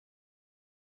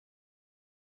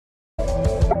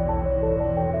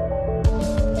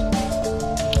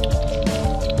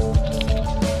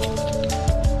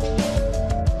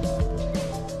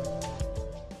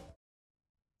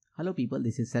Hello people,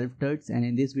 this is Self-Tuts and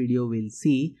in this video we'll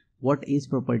see what is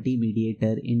property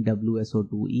mediator in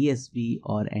WSO2 ESB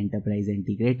or enterprise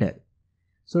integrator.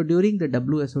 So during the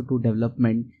WSO2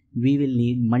 development, we will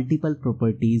need multiple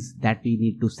properties that we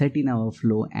need to set in our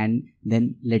flow, and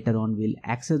then later on we'll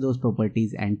access those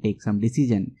properties and take some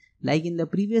decision. Like in the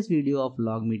previous video of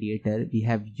log mediator, we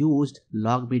have used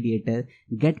log mediator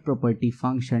get property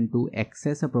function to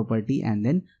access a property and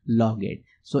then log it.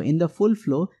 So in the full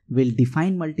flow, we'll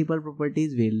define multiple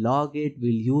properties, we'll log it,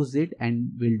 we'll use it,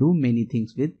 and we'll do many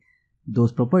things with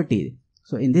those properties.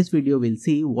 So in this video, we'll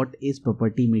see what is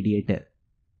property mediator.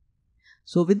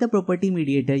 So with the property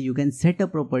mediator, you can set a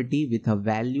property with a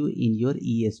value in your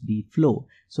ESB flow.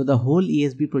 So the whole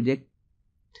ESB project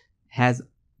has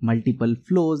multiple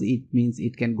flows. It means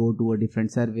it can go to a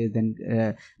different service,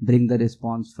 then bring the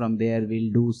response from there.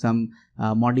 We'll do some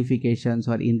modifications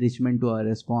or enrichment to our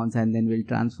response, and then we'll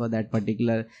transfer that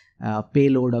particular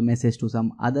payload or message to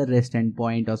some other REST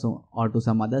endpoint or to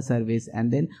some other service,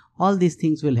 and then all these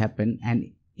things will happen.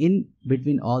 And in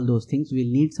between all those things,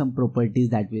 we'll need some properties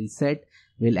that we'll set,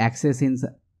 we'll access in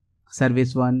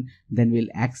service 1, then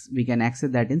we can access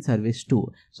that in service 2.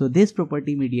 So this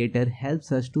property mediator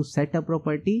helps us to set a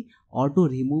property or to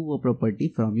remove a property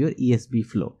from your ESB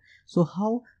flow. So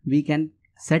how we can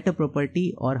set a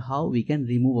property or how we can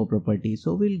remove a property.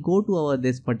 So we'll go to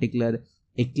this particular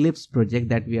Eclipse project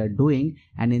that we are doing,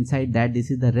 and inside that this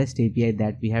is the REST API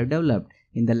that we have developed.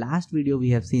 In the last video we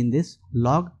have seen this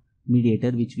log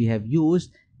mediator which we have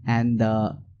used, and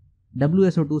the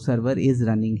WSO2 server is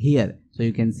running here. So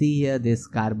you can see here this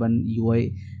Carbon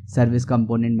UI service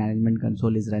component management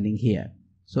console is running here.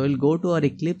 So we'll go to our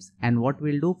Eclipse, and what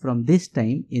we'll do from this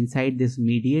time, inside this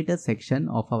mediator section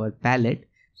of our palette,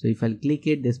 so if I'll click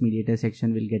it, this mediator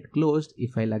section will get closed.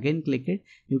 If I'll again click it,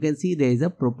 you can see there is a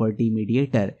property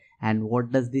mediator. And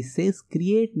what does this say?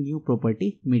 Create new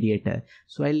property mediator.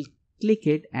 So I'll click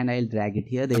it and I'll drag it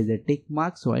here. There is a tick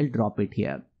mark, so I'll drop it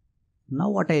here. Now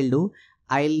what I'll do,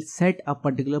 I'll set a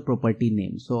particular property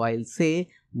name. So I'll say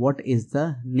what is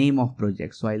the name of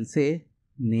project. So I'll say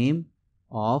name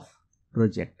of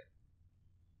project.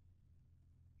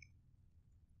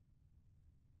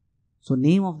 So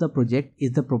name of the project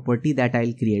is the property that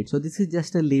I'll create. So this is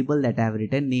just a label that I have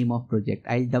written, name of project.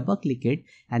 I'll double click it,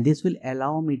 and this will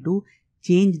allow me to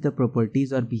change the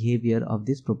properties or behavior of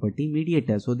this property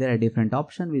mediator. So there are different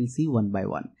options. We'll see one by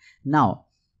one. Now,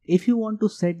 if you want to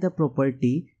set the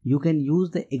property, you can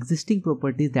use the existing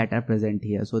properties that are present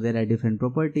here. So there are different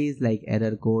properties like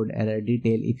error code, error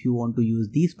detail. If you want to use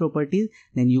these properties,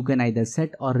 then you can either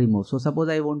set or remove. So suppose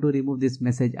I want to remove this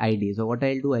message ID. So what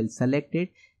I'll do, I'll select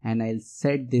it and I'll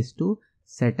set this to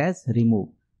set as remove.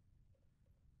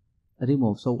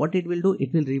 So what it will do,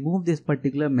 it will remove this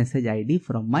particular message ID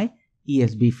from my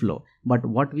ESB flow. But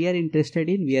what we are interested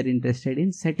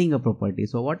in setting a property.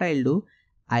 So what I'll do,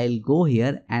 I'll go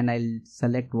here and I'll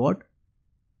select what?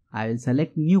 I will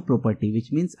select new property,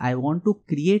 which means I want to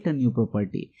create a new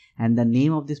property, and the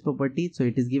name of this property, so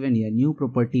it is given here, new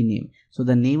property name. So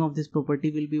the name of this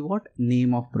property will be what?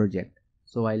 Name of project.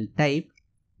 So I'll type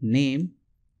name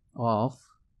of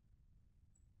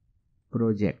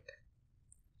project.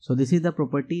 So this is the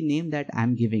property name that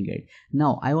I'm giving it.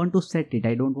 Now I want to set it.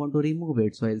 I don't want to remove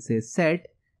it. So I'll say set.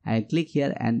 I'll click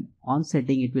here, and on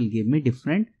setting it will give me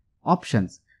different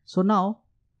options. So now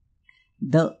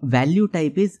the value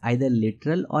type is either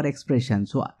literal or expression.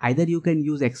 So either you can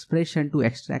use expression to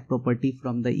extract property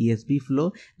from the ESB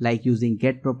flow, like using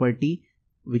get property,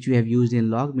 which we have used in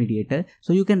log mediator.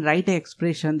 So you can write an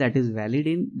expression that is valid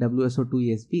in WSO2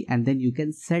 ESB, and then you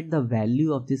can set the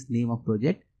value of this name of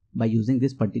project by using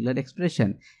this particular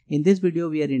expression. In this video,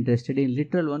 we are interested in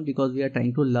literal one because we are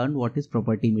trying to learn what is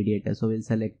property mediator. So we'll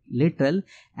select literal,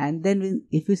 and then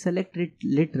if we select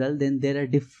literal, then there are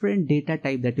different data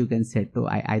type that you can set. So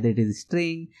either it is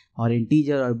string or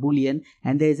integer or boolean,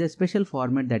 and there is a special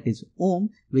format that is OM,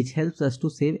 which helps us to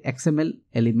save XML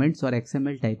elements or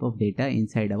XML type of data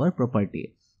inside our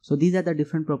property. So these are the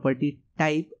different property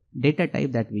type, data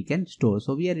type that we can store.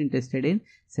 So we are interested in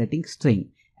setting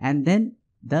string, and then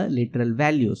the literal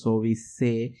value. So we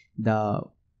say the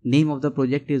name of the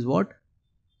project is what?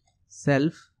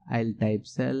 Self. I'll type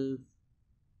self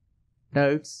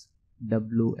tuts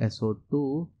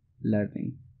WSO2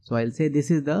 learning. So I'll say this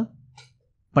is the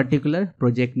particular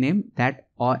project name that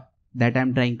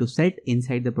I'm trying to set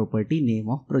inside the property name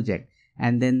of project.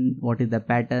 And then what is the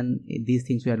pattern? These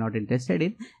things we are not interested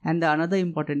in. And the another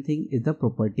important thing is the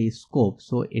property scope.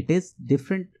 So it is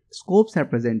different scopes are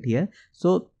present here.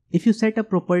 So if you set a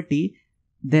property,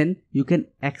 then you can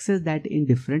access that in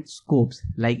different scopes.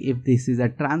 Like if this is a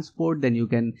transport, then you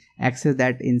can access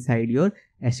that inside your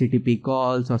HTTP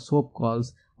calls or SOAP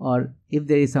calls, or if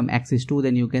there is some access to,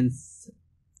 then you can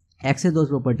access those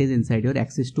properties inside your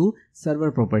access to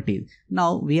server properties.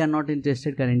 Now we are not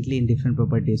interested currently in different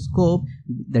property scope.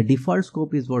 The default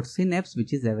scope is what Synapse,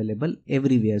 which is available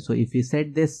everywhere. So if we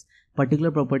set this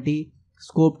particular property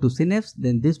scope to Synapse,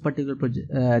 then this particular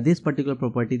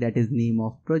property, that is name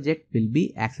of project, will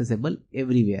be accessible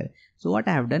everywhere. So what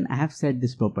I have done, I have set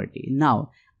this property.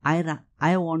 Now I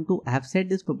have set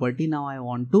this property. Now I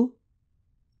want to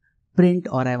print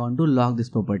or I want to log this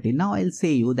property. Now I'll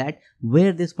say you that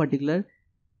where this particular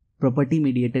property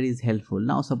mediator is helpful.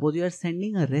 Now suppose you are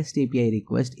sending a REST API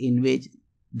request in which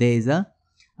there is a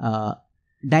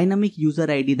dynamic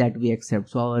user ID that we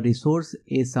accept. So our resource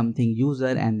is something user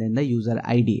and then the user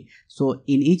ID. So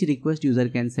in each request, user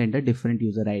can send a different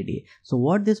user ID. So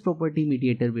what this property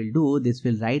mediator will do, this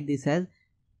will write this as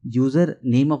user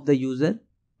name of the user,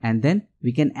 and then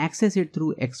we can access it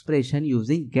through expression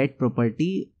using get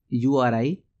property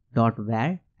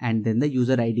URI.var and then the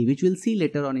user ID, which we'll see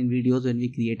later on in videos when we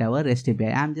create our REST API.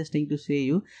 I'm just trying to show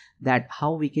you that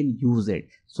how we can use it.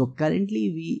 So currently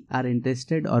we are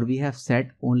interested, or we have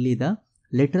set only the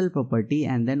literal property,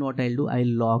 and then what I'll do, I'll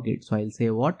log it. So I'll say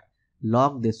what,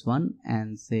 log this one,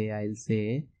 and I'll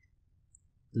say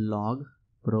log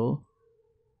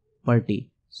property.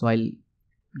 So I'll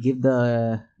give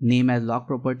the name as log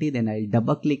property, then I'll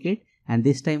double click it. And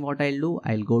this time what I'll do,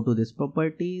 I'll go to this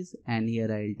properties, and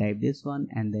here I'll type this one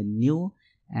and then new,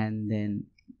 and then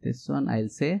this one I'll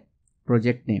say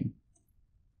project name.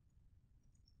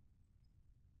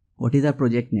 What is our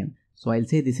project name? So I'll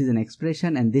say this is an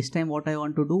expression, and this time what I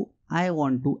want to do, I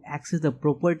want to access the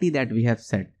property that we have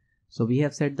set. So we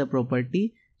have set the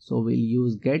property, so we'll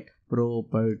use get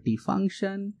property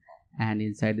function, and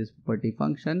inside this property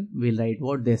function we'll write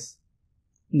what, this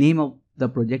name of the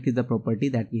project is the property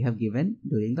that we have given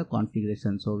during the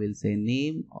configuration. So we'll say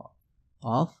name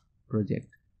of project,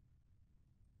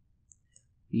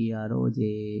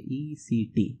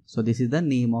 project. So this is the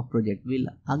name of project. We'll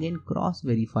again cross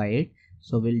verify it.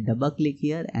 So we'll double click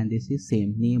here, and this is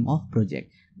same name of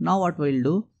project. Now what we'll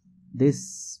do,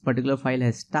 this particular file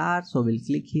has star, so we'll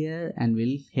click here and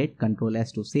we'll hit Ctrl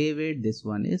S to save it. This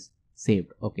one is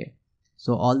saved. Okay,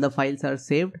 so all the files are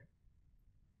saved.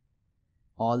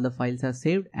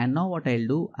 And now what I'll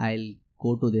do, I'll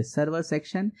go to this server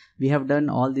section. We have done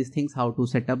all these things, how to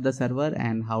set up the server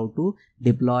and how to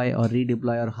deploy or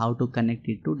redeploy or how to connect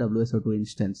it to WSO2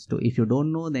 instance. So if you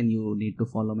don't know, then you need to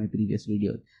follow my previous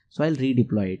videos. So I'll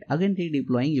redeploy it. Again,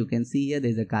 redeploying, you can see here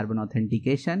there's a carbon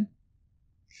authentication,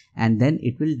 and then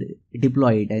it will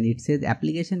deploy it, and it says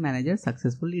application manager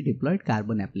successfully deployed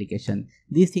carbon application.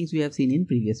 These things we have seen in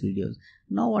previous videos.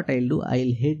 Now what I'll do,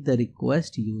 I'll hit the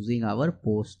request using our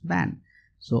postman.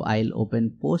 So I'll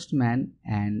open postman,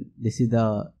 and this is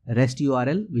the REST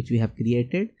URL which we have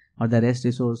created, or the REST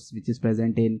resource which is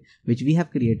present in, which we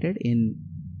have created in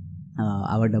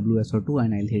our WSO2,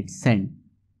 and I'll hit send.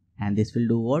 And this will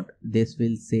do what? This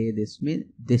will say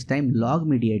this time log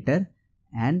mediator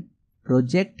and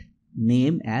project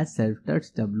name as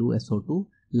self-touch WSO2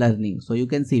 learning. So you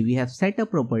can see we have set a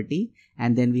property,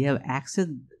 and then we have access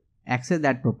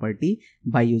that property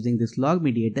by using this log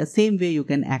mediator. Same way you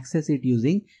can access it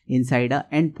using inside a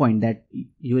endpoint that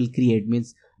you will create.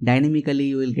 Means dynamically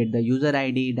you will get the user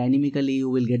ID, dynamically you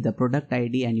will get the product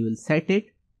ID, and you will set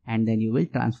it, and then you will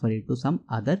transfer it to some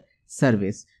other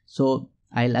service. So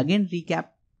I'll again recap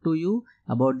to you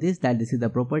about this, that this is the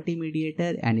property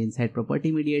mediator, and inside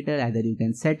property mediator either you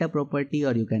can set a property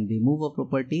or you can remove a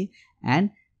property,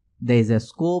 and there is a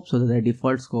scope. So the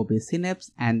default scope is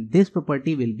Synapse, and this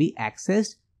property will be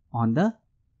accessed on the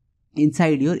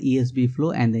inside your ESB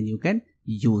flow, and then you can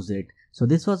use it. So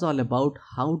this was all about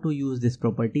how to use this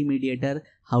property mediator,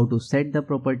 how to set the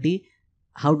property,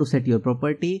 how to set your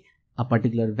property a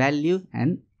particular value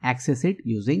and access it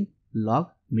using log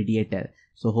mediator.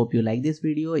 So hope you like this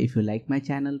video. If you like my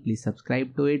channel, please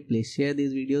subscribe to it. Please share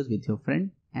these videos with your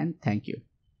friend, and thank you.